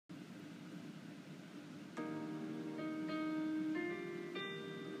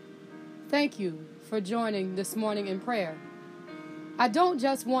Thank you for joining this morning in prayer. I don't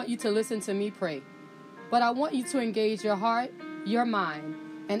just want you to listen to me pray, but I want you to engage your heart, your mind,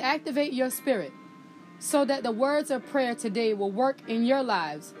 and activate your spirit so that the words of prayer today will work in your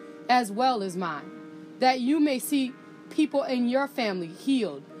lives as well as mine, that you may see people in your family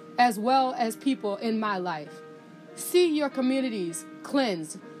healed as well as people in my life. See your communities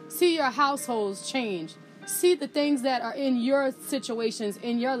cleansed. See your households changed. See the things that are in your situations,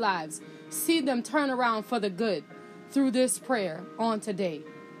 in your lives. See them turn around for the good through this prayer on today.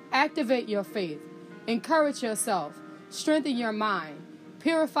 Activate your faith. Encourage yourself. Strengthen your mind.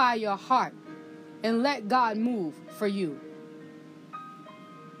 Purify your heart. And let God move for you.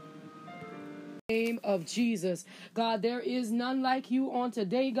 Name of Jesus. God, there is none like you on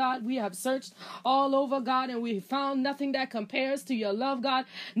today, God. We have searched all over, God, and we found nothing that compares to your love, God.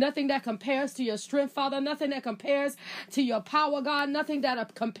 Nothing that compares to your strength, Father. Nothing that compares to your power, God. Nothing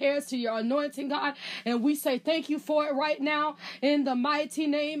that compares to your anointing, God. And we say thank you for it right now in the mighty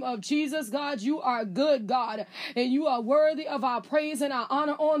name of Jesus, God. You are good, God, and you are worthy of our praise and our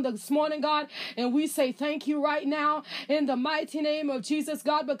honor on this morning, God. And we say thank you right now in the mighty name of Jesus,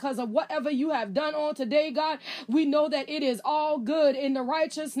 God, because of whatever you have done on today, God. We know that it is all good in the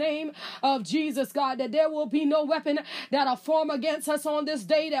righteous name of Jesus, God, that there will be no weapon that are formed against us on this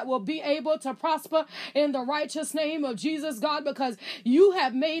day that will be able to prosper in the righteous name of Jesus, God, because you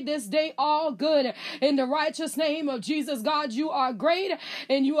have made this day all good in the righteous name of Jesus, God. You are great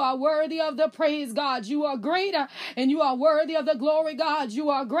and you are worthy of the praise, God. You are greater and you are worthy of the glory, God.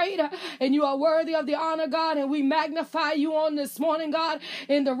 You are greater and you are worthy of the honor, God, and we magnify you on this morning, God,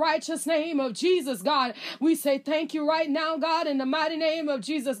 in the righteous name of Jesus, God. We say thank you right now, God, in the mighty name of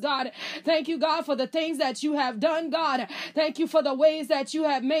Jesus, God. Thank you, God, for the things that you have done, God. Thank you for the ways that you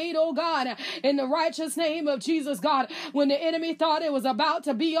have made, oh God, in the righteous name of Jesus, God. When the enemy thought it was about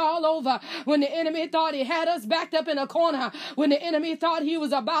to be all over, when the enemy thought he had us backed up in a corner, when the enemy thought he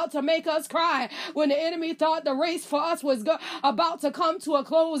was about to make us cry, when the enemy thought the race for us was about to come to a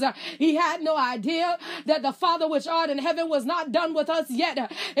close, he had no idea that the Father which art in heaven was not done with us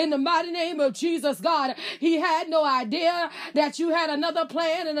yet. In the mighty name of Jesus, God, he had no idea that you had another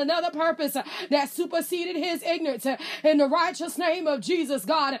plan and another purpose that superseded his ignorance in the righteous name of Jesus,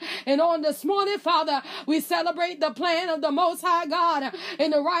 God. And on this morning, Father, we celebrate the plan of the Most High God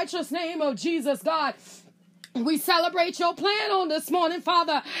in the righteous name of Jesus, God. We celebrate your plan on this morning,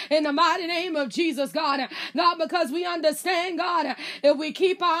 Father, in the mighty name of Jesus, God. God, because we understand, God, if we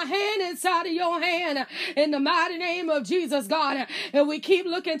keep our hand inside of your hand, in the mighty name of Jesus, God, and we keep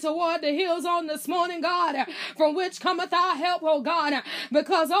looking toward the hills on this morning, God, from which cometh our help, oh God,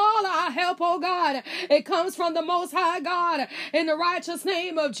 because all our help, oh God, it comes from the Most High God, in the righteous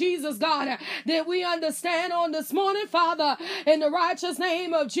name of Jesus, God, that we understand on this morning, Father, in the righteous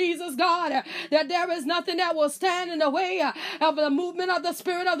name of Jesus, God, that there is nothing that will stand in the way of the movement of the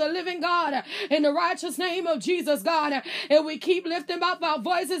Spirit of the living God in the righteous name of Jesus, God. And we keep lifting up our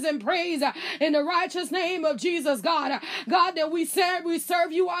voices in praise in the righteous name of Jesus, God. God, that we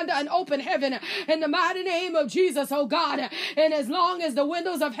serve you under an open heaven in the mighty name of Jesus, oh God. And as long as the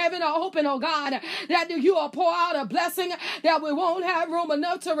windows of heaven are open, oh God, that you will pour out a blessing that we won't have room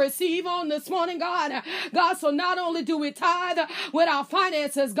enough to receive on this morning, God. God, so not only do we tithe with our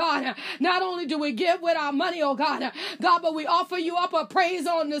finances, God, not only do we give with our money, oh God, God, but we offer you up a praise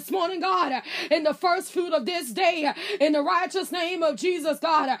on this morning, God, in the first fruit of this day, in the righteous name of Jesus,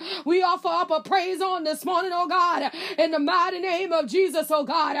 God. We offer up a praise on this morning, oh God, in the mighty name of Jesus, oh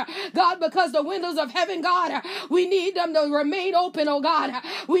God. God, because the windows of heaven, God, we need them to remain open, oh God.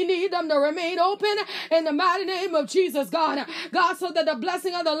 We need them to remain open in the mighty name of Jesus, God. God, so that the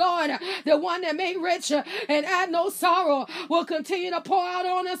blessing of the Lord, the one that made rich and add no sorrow, will continue to pour out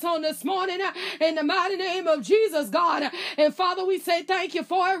on us on this morning in the mighty name of Jesus, God. And Father, we say thank you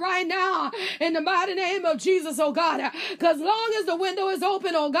for it right now in the mighty name of Jesus, oh God. Because long as the window is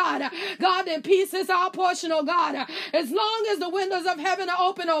open, oh God, God, then peace is our portion, oh God. As long as the windows of heaven are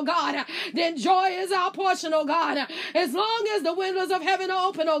open, oh God, then joy is our portion, oh God. As long as the windows of heaven are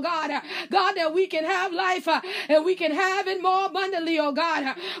open, oh God, God, that we can have life and we can have it more abundantly, oh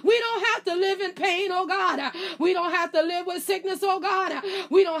God. We don't have to live in pain, oh God. We don't have to live with sickness, oh God.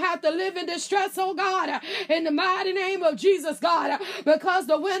 We don't have to live in distress, oh God. in the mighty name of Jesus, God, because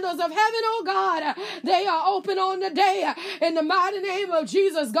the windows of heaven, oh God, they are open on the day in the mighty name of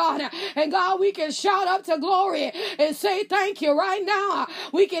Jesus, God. And God, we can shout up to glory and say thank you right now.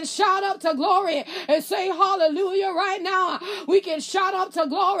 We can shout up to glory and say hallelujah right now. We can shout up to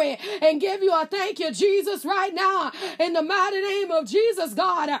glory and give you a thank you, Jesus, right now in the mighty name of Jesus,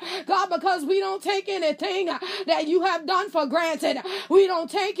 God. God, because we don't take anything that you have done for granted. We don't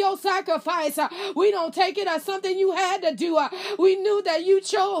take your sacrifice. We don't take it as something you had to do. We knew that you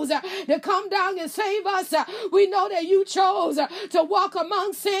chose to come down and save us. We know that you chose to walk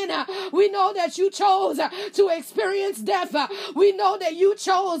among sin. We know that you chose to experience death. We know that you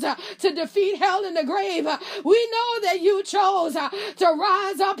chose to defeat hell in the grave. We know that you chose to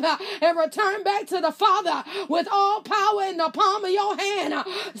rise up and return back to the Father with all power in the palm of your hand.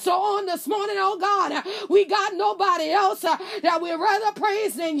 So on this morning, oh God, we got nobody else that we'd rather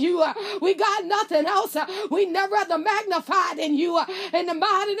praise than you. We got nothing else we never rather magnify than you. In the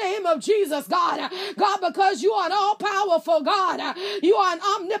mighty name of Jesus, God. God, because you are an all-powerful God. You are an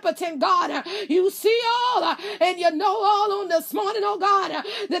omnipotent God. You see all and you know all on this morning, oh God.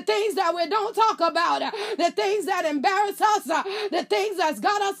 The things that we don't talk about, the things that embarrass us, the things that's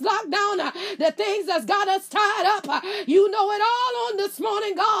got us locked down, the things that's got us tied up. You know it all on this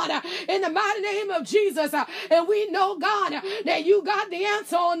morning, God, in the mighty name of Jesus. And we know, God, that you got the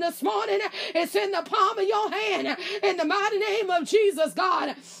answer on this morning. It's in the palm of your hand, in the mighty name of Jesus,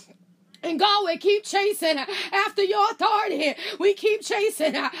 God. And God, we keep chasing after your authority. We keep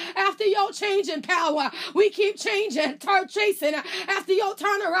chasing after your changing power. We keep chasing after your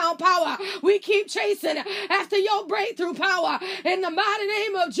turnaround power. We keep chasing after your breakthrough power. In the mighty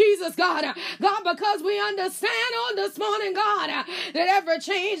name of Jesus, God. God, because we understand on this morning, God, that every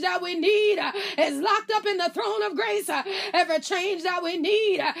change that we need is locked up in the throne of grace. Every change that we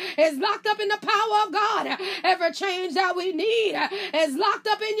need is locked up in the power of God. Every change that we need is locked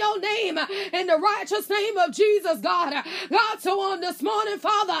up in your name. In the righteous name of Jesus, God. God, so on this morning,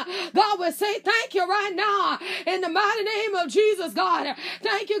 Father, God, we say thank you right now in the mighty name of Jesus, God.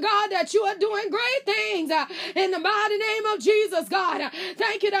 Thank you, God, that you are doing great things in the mighty name of Jesus, God.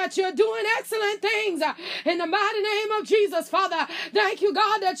 Thank you that you're doing excellent things in the mighty name of Jesus, Father. Thank you,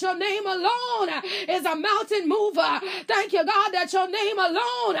 God, that your name alone is a mountain mover. Thank you, God, that your name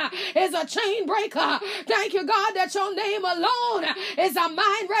alone is a chain breaker. Thank you, God, that your name alone is a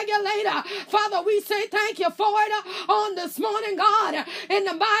mind regulator. Father, we say thank you for it on this morning, God, in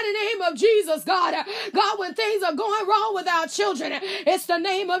the mighty name of Jesus, God. God, when things are going wrong with our children, it's the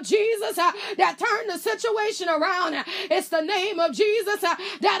name of Jesus that turned the situation around. It's the name of Jesus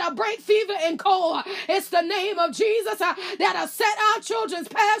that'll break fever and cold. It's the name of Jesus that'll set our children's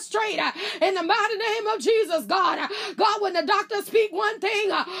path straight. In the mighty name of Jesus, God. God, when the doctors speak one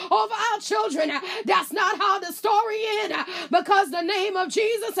thing over our children, that's not how the story ends, because the name of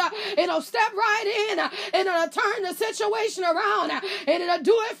Jesus, it'll step right in and it'll turn the situation around and it'll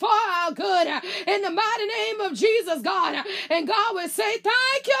do it for our good. In the mighty name of Jesus, God. And God will say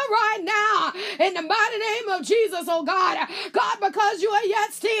thank you right now in the mighty name of Jesus, oh God. God, because you are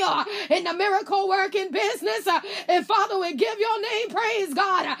yet still in the miracle working business. And Father, we give your name praise,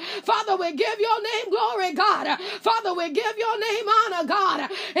 God. Father, we give your name glory, God. Father, we give your name honor,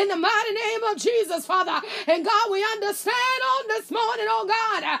 God. In the mighty name of Jesus, Father. And God, we understand on this morning, oh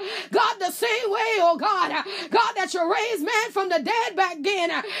God. God, the same way, oh God. God, that you raised man from the dead back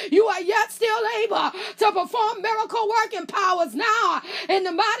then. You are yet still able to perform miracle working powers now. In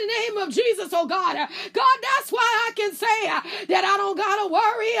the mighty name of Jesus, oh God. God, that's why I can say that I don't got to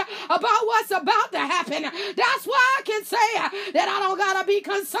worry about what's about to happen. That's why I can say that I don't got to be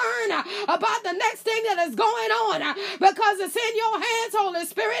concerned about the next thing that is going on, because it's in your hands, Holy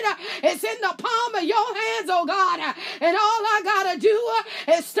Spirit. It's in the palm of your hands, oh God. And all I got to do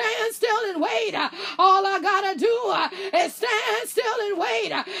is stand still and wait. All I got to do is stand still and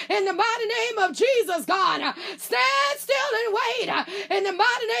wait. In the mighty name of Jesus, God. Stand still and wait. In the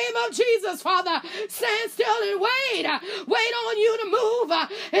mighty name of Jesus, Father. Stand still and wait. Wait on you to move.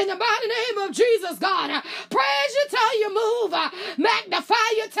 In the mighty name of Jesus, God. Praise you till you move. Magnify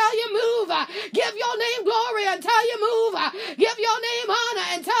you till you move. Give your name glory until you move. Give your name honor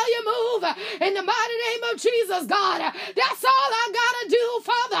until you move. In the mighty name of Jesus, God. That's all I got to do,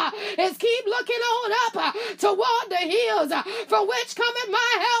 Father, is keep looking on up toward the hills from which cometh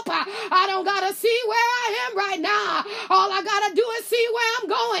my help. I don't got to see where I am right now. All I got to do is see where I'm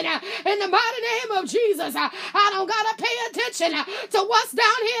going. In the mighty name of Jesus, I don't got to pay attention to what's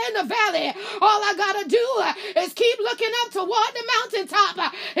down here in the valley. All I got to do is keep looking up toward the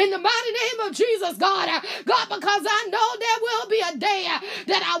mountaintop. In the mighty name of Jesus, God. God, because I know there will be a day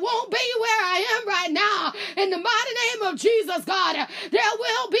that I won't be where I am right now. God, there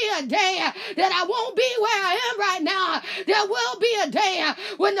will be a day that I won't be where I am right now. There will be a day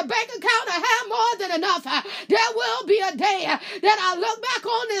when the bank account will have more than enough. There will be a day that I look back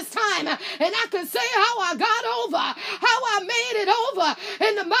on this time and I can say how I got over, how I made it over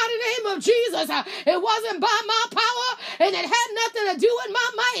in the mighty name of Jesus. It wasn't by my power and it had nothing to do with my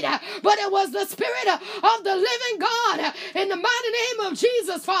might, but it was the Spirit of the living God in the mighty name of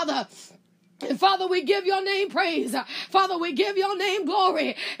Jesus, Father. And Father, we give your name praise. Father, we give your name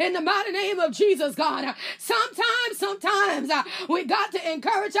glory in the mighty name of Jesus, God. Sometimes we got to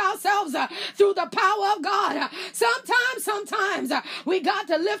encourage ourselves through the power of God. Sometimes we got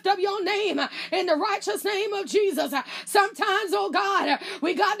to lift up your name in the righteous name of Jesus. Sometimes, oh God,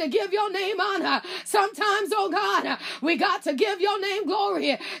 we got to give your name honor. Sometimes, oh God, we got to give your name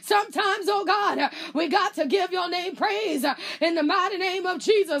glory. Sometimes, oh God, we got to give your name praise in the mighty name of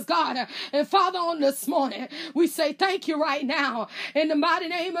Jesus, God. And Father, on this morning, we say thank you right now in the mighty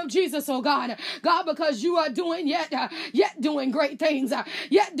name of Jesus, oh God. God, because you are doing yet doing great things,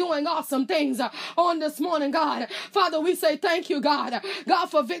 yet doing awesome things on this morning, God. Father, we say thank you, God. God,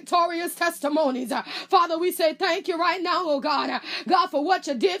 for victorious testimonies. Father, we say thank you right now, oh God. God, for what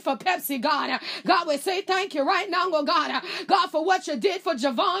you did for Pepsi, God. God, we say thank you right now, oh God. God, for what you did for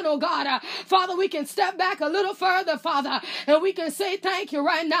Javon, oh God. Father, we can step back a little further, Father, and we can say thank you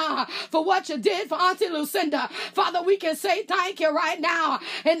right now for what you did for Auntie Lucinda. Father, we can say thank you right now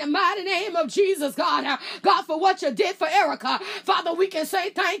in the mighty name of Jesus, God. God, for what you did for Erica. Father, we can say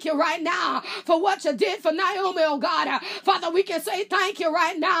thank you right now for what you did for Naomi, oh God. Father, we can say thank you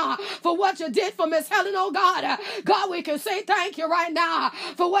right now for what you did for Miss Helen, oh God. God, we can say thank you right now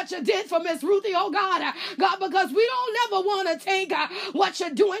for what you did for Miss Ruthie, oh God. God, because we don't never want to take what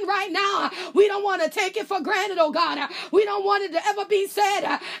you're doing right now. We don't want to take it for granted, oh God. We don't want it to ever be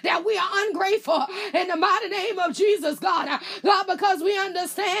said that we are ungrateful in the mighty name of Jesus, God. God, because we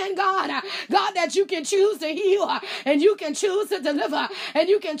understand, God, God, that you can choose to heal and you can choose to deliver and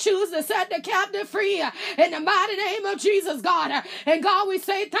you can choose to set the captive free in the mighty name of Jesus, God. And God, we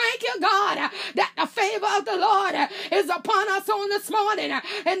say thank you, God, that the favor of the Lord is upon us on this morning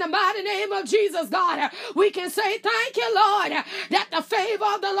in the mighty name of Jesus, God. We can say thank you, Lord, that the favor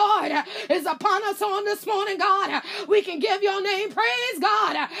of the Lord is upon us on this morning, God. We can give your name praise,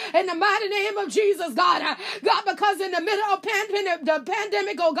 God, in the mighty name of Jesus, God. God, because in the middle of the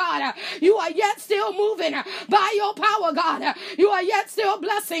pandemic, oh God, you are yet still moving by your power, God. You are yet still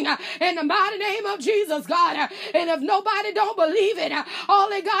blessing in the mighty name of Jesus, God. And if nobody don't believe it, all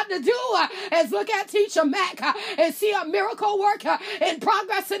they got to do is look at Teacher Mac and see a miracle work in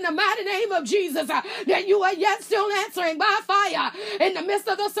progress in the mighty name of Jesus, that you are yet still answering by fire in the midst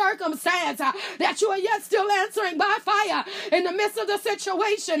of the circumstance, that you are yet still answering by fire in the midst of the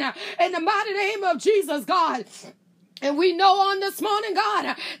situation, in the mighty name of Jesus, God. And we know on this morning,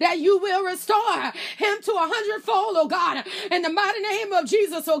 God, that you will restore him to 100-fold, oh God, in the mighty name of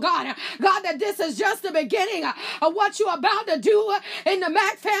Jesus, oh God. God, that this is just the beginning of what you're about to do in the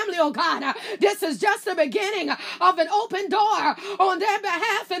Mac family, oh God. This is just the beginning of an open door on their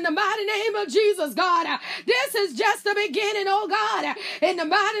behalf in the mighty name of Jesus, God. This is just the beginning, oh God, in the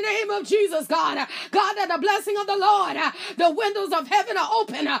mighty name of Jesus, God. God, that the blessing of the Lord, the windows of heaven are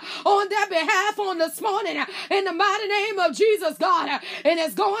open on their behalf on this morning in the mighty name of Jesus, God. And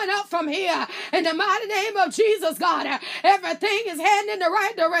it's going up from here in the mighty name of Jesus, God. Everything is heading in the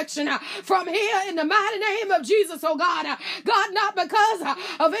right direction from here in the mighty name of Jesus, oh God. God, not because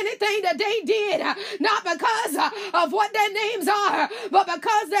of anything that they did, not because of what their names are, but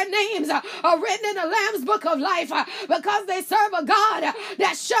because their names are written in the Lamb's book of life, because they serve a God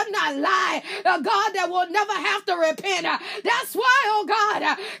that should not lie, a God that will never have to repent. That's why, oh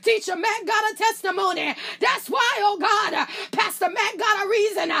God, Teacher Mac got a testimony. That's why, oh God, Pastor Mac got a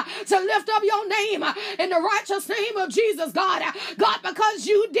reason to lift up your name in the righteous name of Jesus, God. God, because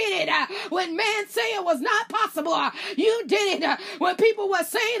you did it when man said it was not possible. You did it when people were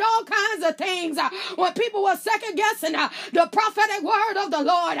saying all kinds of things, when people were second guessing the prophetic word of the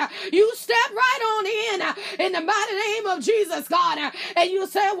Lord. You stepped right on in the mighty name of Jesus, God. And you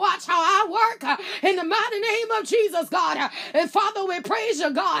said, watch how I work in the mighty name of Jesus, God. And Father, we praise you,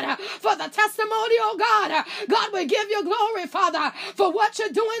 God, for the testimony, oh God. God, we give you glory, Father, for what you're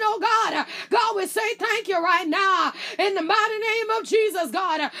doing, oh God. God, we say thank you right now in the mighty name of Jesus,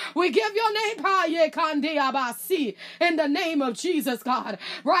 God. We give your name in the name of Jesus, God.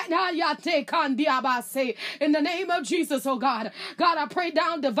 Right now, in the name of Jesus, oh God. God, I pray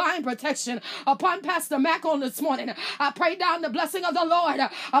down divine protection upon Pastor Mac on this morning. I pray down the blessing of the Lord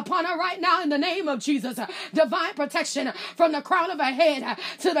upon her right now in the name of Jesus. Divine protection from the crown of her head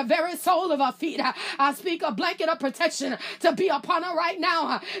to the very sole of her feet. I speak a blanket of protection to be upon her right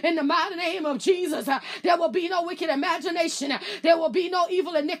now in the mighty name of Jesus. There will be no wicked imagination. There will be no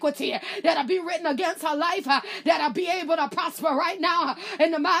evil iniquity that'll be written against her life that'll be able to prosper right now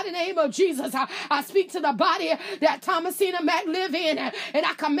in the mighty name of Jesus. I speak to the body that Thomasina Mack live in, and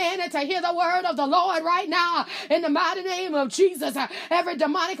I command it to hear the word of the Lord right now in the mighty name of Jesus. Every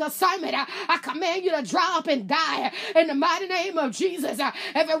demonic assignment, I command you to dry up and die in the mighty name of Jesus.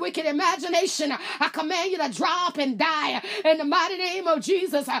 Every wicked imagination, I command you to dry up and die in the mighty name of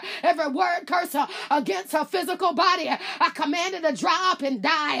Jesus. Every word curse against her physical body, I command it to dry up and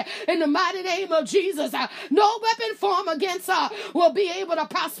die in the mighty name of Jesus. No weapon formed against her will be able to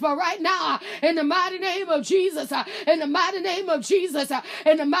prosper right now in the mighty name of Jesus. In the mighty name of Jesus.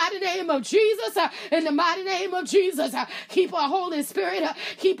 In the mighty name of Jesus. In the mighty name of Jesus. Keep her, Holy Spirit.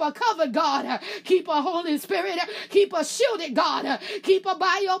 Keep her covered, God. Keep her, Holy Spirit. Keep her shielded, God. Keep her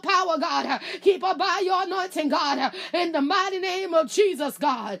by your power, God. Keep her by your anointing, God. In the mighty name of Jesus,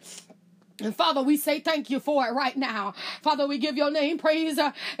 God. And Father, we say thank you for it right now. Father, we give your name praise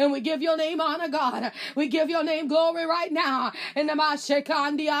and we give your name honor, God. We give your name glory right now. In the mighty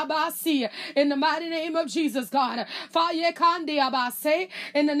name of Jesus, God.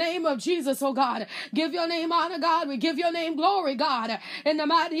 In the name of Jesus, oh God. Give your name honor, God. We give your name glory, God. In the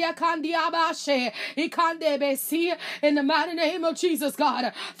mighty in the mighty name of Jesus,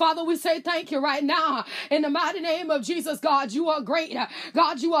 God. Father, we say thank you right now. In the mighty name of Jesus, God. You are great.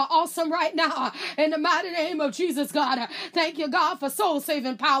 God, you are awesome right now in the mighty name of Jesus, God. Thank you, God, for soul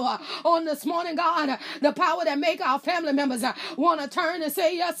saving power on this morning, God. The power that make our family members want to turn and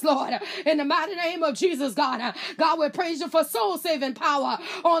say yes, Lord. In the mighty name of Jesus, God. God, we praise you for soul saving power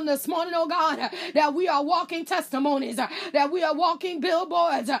on this morning, oh God, that we are walking testimonies, that we are walking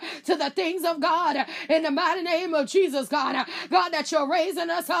billboards to the things of God. In the mighty name of Jesus, God. God, that you're raising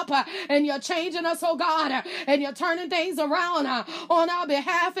us up and you're changing us, oh God, and you're turning things around on our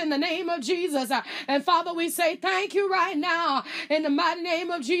behalf in the name of Jesus. And Father, we say thank you right now in the mighty name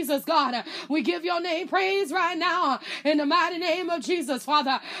of Jesus, God. We give your name praise right now in the mighty name of Jesus,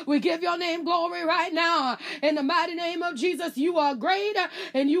 Father. We give your name glory right now in the mighty name of Jesus. You are great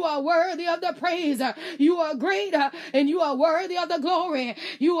and you are worthy of the praise. You are great and you are worthy of the glory.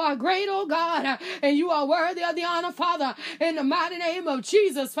 You are great, oh God, and you are worthy of the honor, Father, in the mighty name of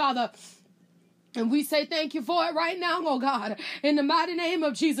Jesus, Father. And we say thank you for it right now, oh God, in the mighty name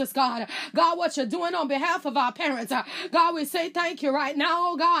of Jesus, God. God, what you're doing on behalf of our parents. God, we say thank you right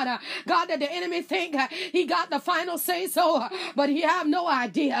now, oh God. God, that the enemy think he got the final say so, but he have no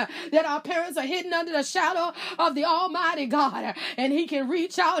idea that our parents are hidden under the shadow of the Almighty God. And he can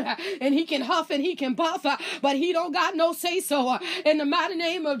reach out and he can huff and he can puff, but he don't got no say so in the mighty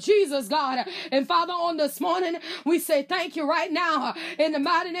name of Jesus, God. And Father, on this morning, we say thank you right now in the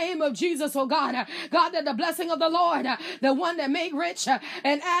mighty name of Jesus, oh God. God, that the blessing of the Lord, the one that make rich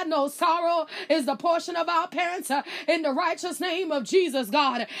and add no sorrow, is the portion of our parents in the righteous name of Jesus,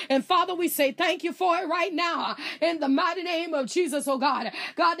 God. And Father, we say thank you for it right now in the mighty name of Jesus, oh God.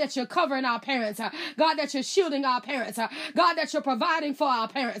 God, that you're covering our parents. God, that you're shielding our parents. God, that you're providing for our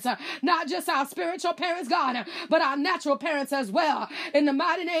parents. Not just our spiritual parents, God, but our natural parents as well. In the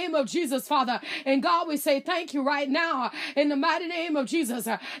mighty name of Jesus, Father. And God, we say thank you right now in the mighty name of Jesus,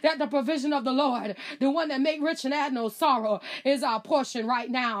 that the provision of the Lord, the one that make rich and add no sorrow, is our portion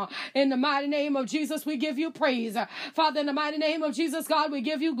right now. In the mighty name of Jesus, we give you praise. Father, in the mighty name of Jesus, God, we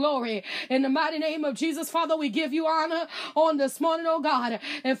give you glory. In the mighty name of Jesus, Father, we give you honor on this morning, oh God.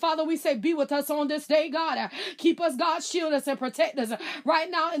 And Father, we say be with us on this day, God. Keep us, God, shield us and protect us right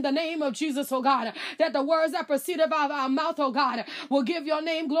now in the name of Jesus, oh God. That the words that proceed out of our mouth, oh God, will give your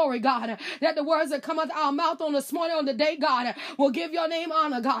name glory, God. That the words that come out of our mouth on this morning, on the day, God, will give your name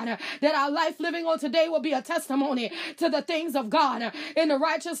honor, God. That our life living on today will be a testimony to the things of God in the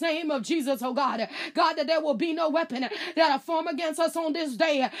righteous name of Jesus, oh God. God, that there will be no weapon that are formed against us on this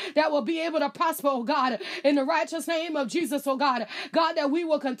day that will be able to prosper, oh God, in the righteous name of Jesus, oh God. God, that we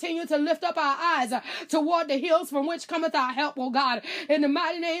will continue to lift up our eyes toward the hills from which cometh our help, oh God, in the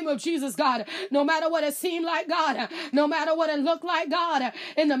mighty name of Jesus, God. No matter what it seemed like, God, no matter what it looked like, God,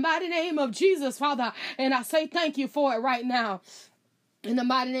 in the mighty name of Jesus, Father. And I say thank you for it right now. In the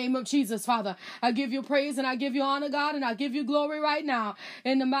mighty name of Jesus, Father, I give you praise and I give you honor, God, and I give you glory right now.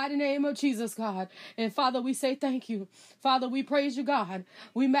 In the mighty name of Jesus, God. And Father, we say thank you. Father, we praise you, God.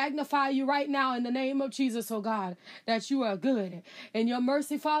 We magnify you right now in the name of Jesus, oh God, that you are good. And your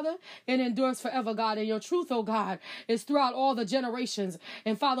mercy, Father, it endures forever, God. And your truth, oh God, is throughout all the generations.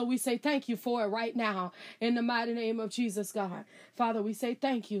 And Father, we say thank you for it right now. In the mighty name of Jesus, God. Father, we say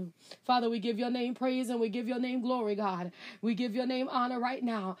thank you. Father, we give your name praise and we give your name glory, God. We give your name honor right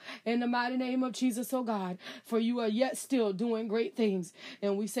now in the mighty name of Jesus, oh God, for you are yet still doing great things.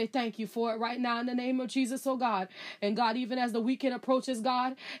 And we say thank you for it right now in the name of Jesus, oh God. And God, even as the weekend approaches,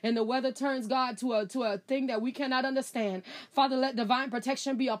 God, and the weather turns, God, to a thing that we cannot understand, Father, let divine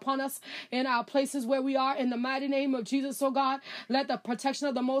protection be upon us in our places where we are in the mighty name of Jesus, oh God. Let the protection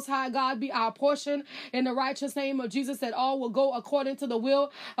of the Most High God be our portion in the righteous name of Jesus, that all will go according to the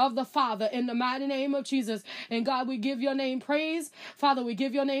will of the Father in the mighty name of Jesus. And God, we give your name praise. Father, we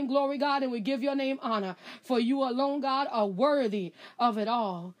give your name glory, God, and we give your name honor. For you alone, God, are worthy of it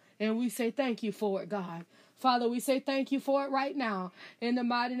all. And we say thank you for it, God. Father, we say thank you for it right now. In the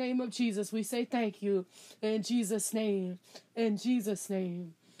mighty name of Jesus, we say thank you. In Jesus' name. In Jesus'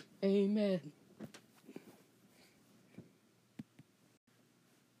 name. Amen.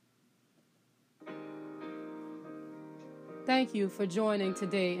 Thank you for joining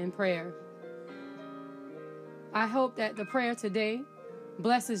today in prayer. I hope that the prayer today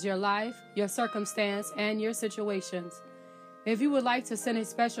blesses your life, your circumstance, and your situations. If you would like to send a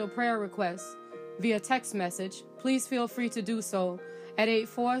special prayer request via text message, please feel free to do so at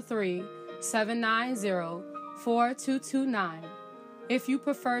 843-790-4229. If you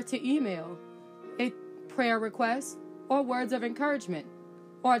prefer to email a prayer request or words of encouragement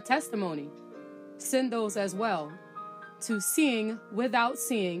or a testimony, send those as well to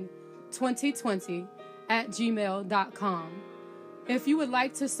seeingwithoutseeing2020@gmail.com. If you would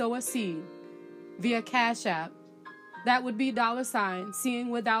like to sow a seed via Cash App, that would be $ Seeing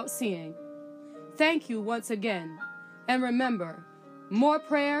Without Seeing. Thank you once again. And remember, more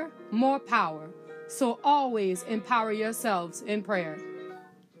prayer, more power. So always empower yourselves in prayer.